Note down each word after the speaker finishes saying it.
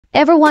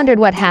Ever wondered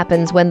what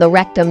happens when the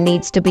rectum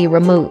needs to be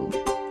removed?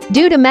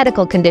 Due to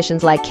medical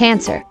conditions like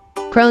cancer,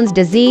 Crohn's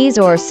disease,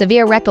 or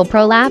severe rectal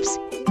prolapse,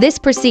 this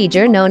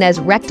procedure, known as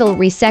rectal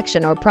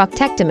resection or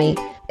proctectomy,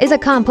 is a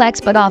complex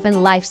but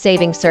often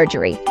life-saving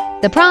surgery.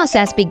 The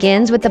process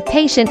begins with the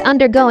patient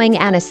undergoing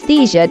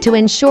anesthesia to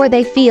ensure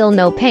they feel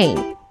no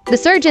pain. The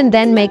surgeon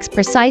then makes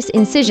precise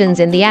incisions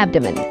in the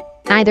abdomen,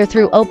 either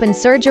through open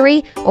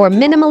surgery or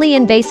minimally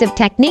invasive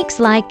techniques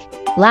like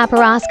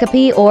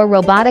laparoscopy or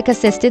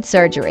robotic-assisted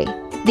surgery.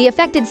 The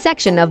affected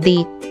section of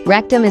the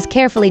rectum is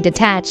carefully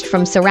detached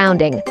from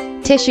surrounding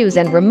tissues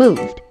and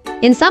removed.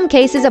 In some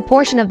cases, a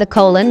portion of the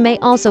colon may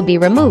also be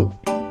removed,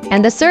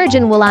 and the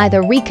surgeon will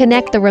either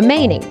reconnect the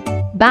remaining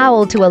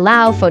bowel to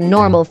allow for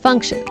normal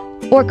function,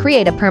 or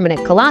create a permanent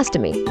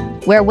colostomy,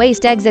 where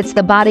waste exits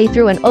the body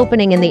through an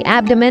opening in the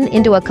abdomen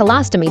into a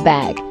colostomy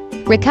bag.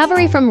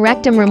 Recovery from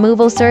rectum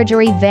removal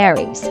surgery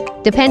varies,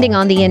 depending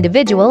on the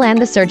individual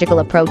and the surgical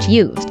approach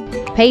used.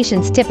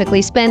 Patients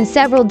typically spend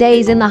several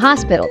days in the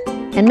hospital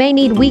and may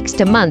need weeks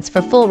to months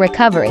for full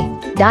recovery.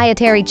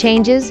 Dietary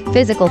changes,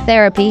 physical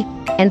therapy,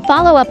 and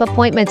follow-up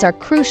appointments are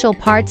crucial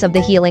parts of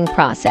the healing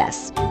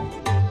process.